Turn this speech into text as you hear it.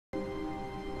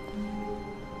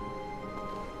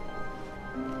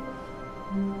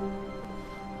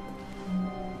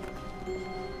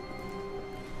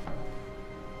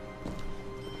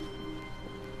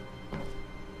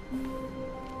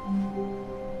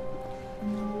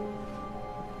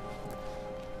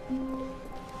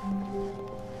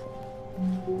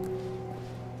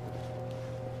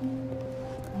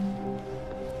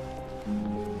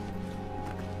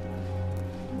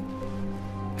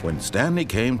when Stanley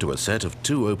came to a set of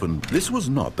two open... This was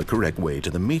not the correct way to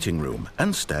the meeting room,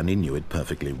 and Stanley knew it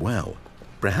perfectly well.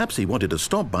 Perhaps he wanted to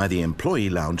stop by the employee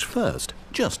lounge first,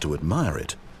 just to admire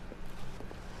it.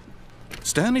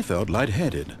 Stanley felt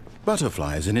lightheaded,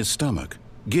 butterflies in his stomach,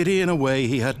 giddy in a way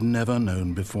he had never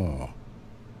known before.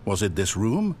 Was it this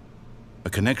room? A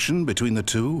connection between the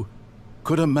two?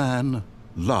 Could a man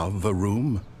love a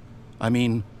room? I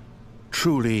mean,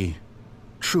 truly,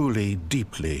 truly,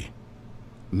 deeply,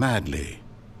 madly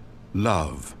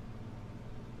love.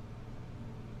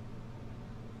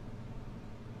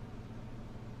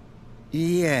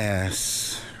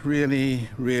 Yes, really,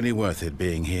 really worth it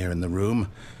being here in the room.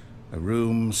 A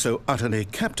room so utterly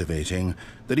captivating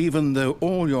that even though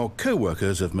all your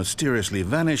co-workers have mysteriously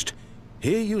vanished,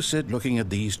 here you sit looking at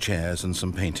these chairs and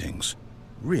some paintings.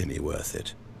 Really worth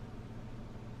it.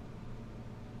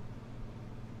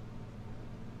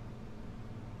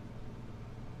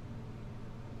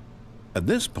 At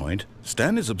this point,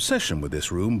 Stanley's obsession with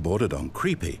this room bordered on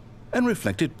creepy and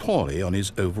reflected poorly on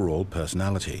his overall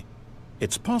personality.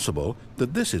 It's possible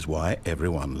that this is why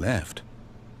everyone left.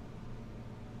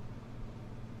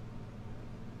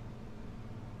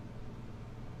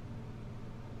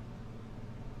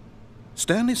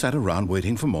 Stanley sat around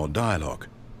waiting for more dialogue,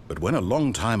 but when a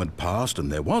long time had passed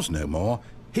and there was no more,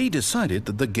 he decided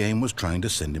that the game was trying to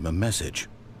send him a message.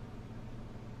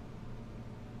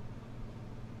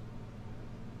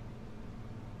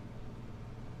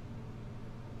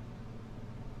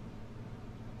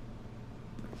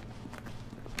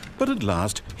 But at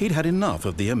last, he'd had enough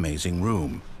of the amazing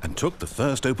room and took the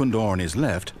first open door on his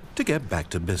left to get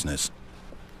back to business.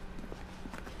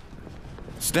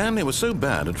 Stanley was so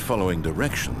bad at following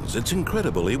directions, it's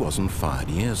incredible he wasn't fired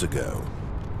years ago.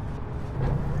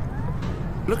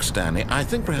 Look, Stanley, I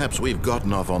think perhaps we've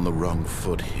gotten off on the wrong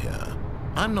foot here.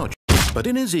 I'm not sure. But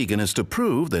in his eagerness to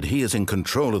prove that he is in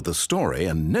control of the story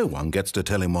and no one gets to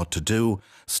tell him what to do,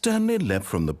 Stanley leapt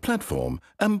from the platform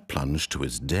and plunged to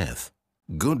his death.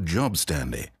 Good job,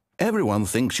 Stanley. Everyone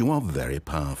thinks you are very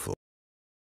powerful.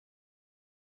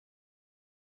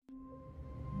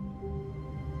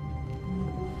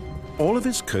 All of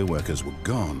his co-workers were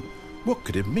gone. What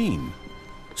could it mean?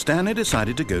 Stanley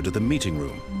decided to go to the meeting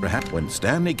room. Perhaps when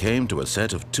Stanley came to a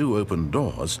set of two open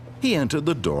doors, he entered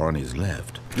the door on his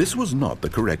left. This was not the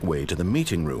correct way to the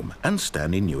meeting room, and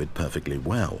Stanley knew it perfectly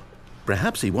well.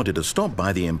 Perhaps he wanted to stop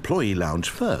by the employee lounge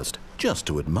first, just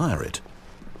to admire it.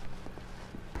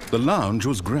 The lounge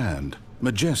was grand,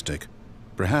 majestic,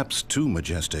 perhaps too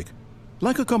majestic,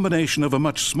 like a combination of a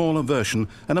much smaller version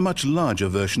and a much larger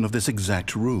version of this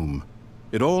exact room.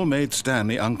 It all made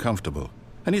Stanley uncomfortable,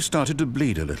 and he started to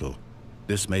bleed a little.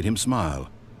 This made him smile.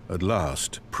 At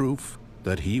last, proof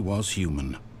that he was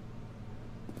human.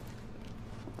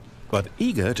 But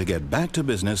eager to get back to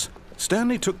business,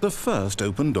 Stanley took the first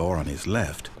open door on his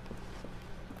left.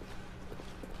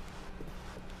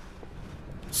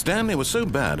 Stanley was so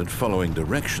bad at following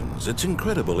directions, it's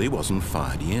incredible he wasn't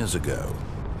fired years ago.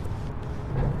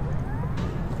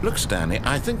 Look, Stanley,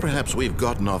 I think perhaps we've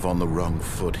gotten off on the wrong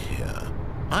foot here.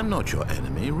 I'm not your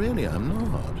enemy, really, I'm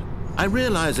not. I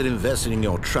realize that investing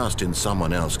your trust in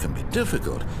someone else can be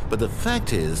difficult, but the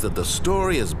fact is that the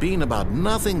story has been about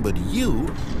nothing but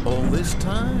you all this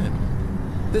time.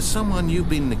 There's someone you've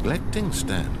been neglecting,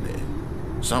 Stanley.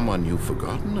 Someone you've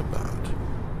forgotten about.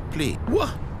 Please.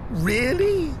 What?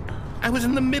 Really? I was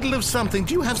in the middle of something.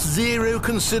 Do you have zero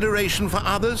consideration for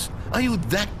others? Are you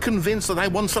that convinced that I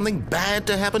want something bad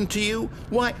to happen to you?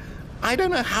 Why, I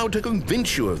don't know how to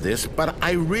convince you of this, but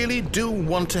I really do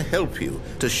want to help you,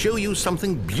 to show you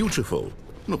something beautiful.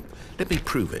 Look, let me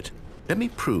prove it. Let me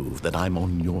prove that I'm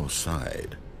on your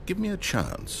side. Give me a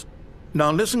chance.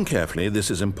 Now listen carefully, this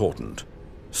is important.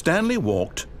 Stanley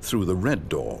walked through the red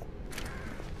door.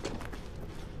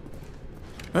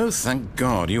 Oh, thank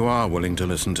God you are willing to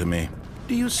listen to me.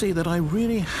 Do you see that I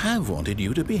really have wanted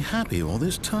you to be happy all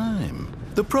this time?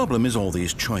 The problem is all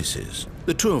these choices.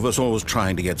 The two of us always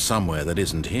trying to get somewhere that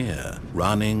isn't here.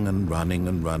 Running and running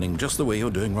and running, just the way you're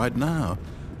doing right now.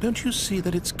 Don't you see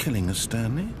that it's killing us,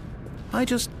 Stanley? I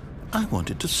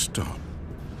wanted to stop.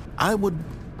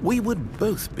 We would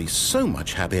both be so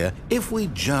much happier if we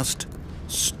just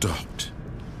stopped.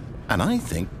 And I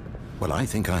think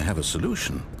I have a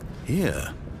solution.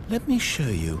 Here, let me show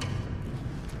you.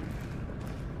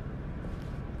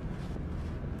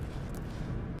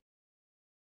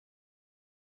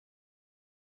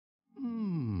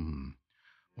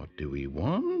 What do we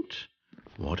want?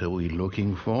 What are we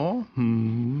looking for?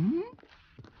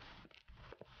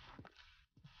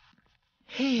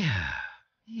 Here.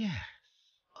 Yes.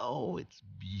 Oh, it's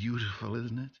beautiful,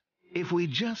 isn't it? If if we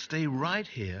just stay right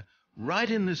here, right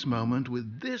in this moment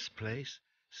with this place,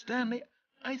 Stanley,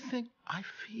 I think I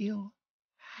feel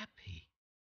happy.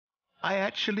 I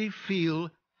actually feel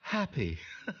happy.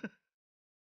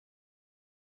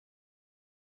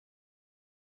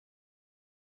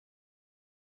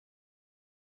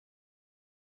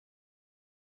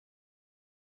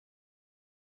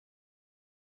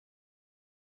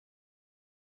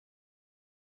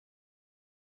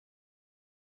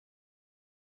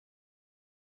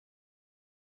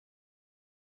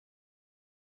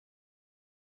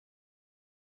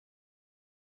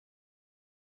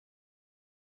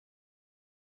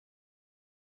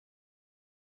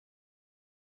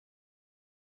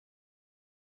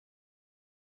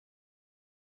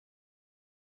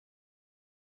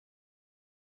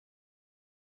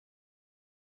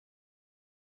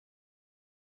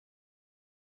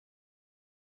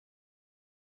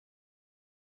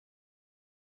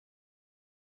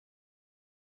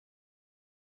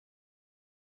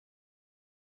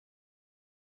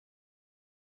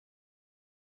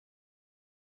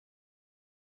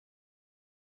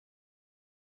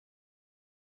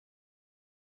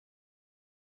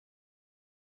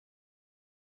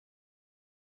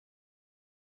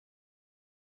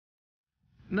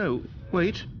 No,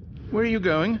 wait. Where are you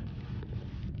going?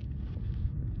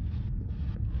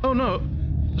 Oh, no.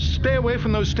 Stay away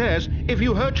from those stairs. If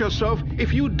you hurt yourself,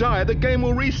 if you die, the game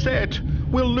will reset.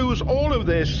 We'll lose all of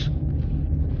this.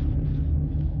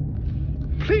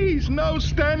 Please, no,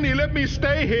 Stanley, let me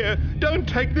stay here. Don't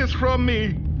take this from me.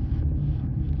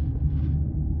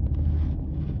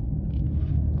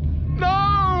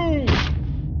 No!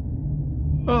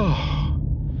 Oh,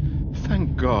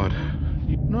 thank God.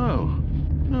 No.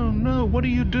 No, what are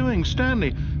you doing,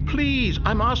 Stanley? Please,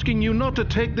 I'm asking you not to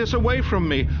take this away from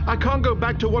me. I can't go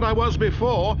back to what I was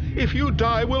before. If you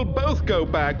die, we'll both go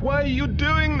back. Why are you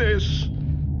doing this?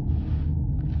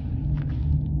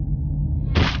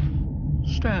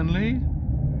 Stanley,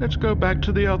 let's go back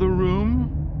to the other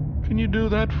room. Can you do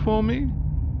that for me?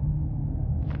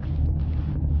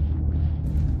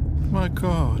 My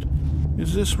God,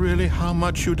 is this really how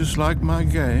much you dislike my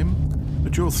game?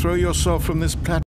 That you'll throw yourself from this platform?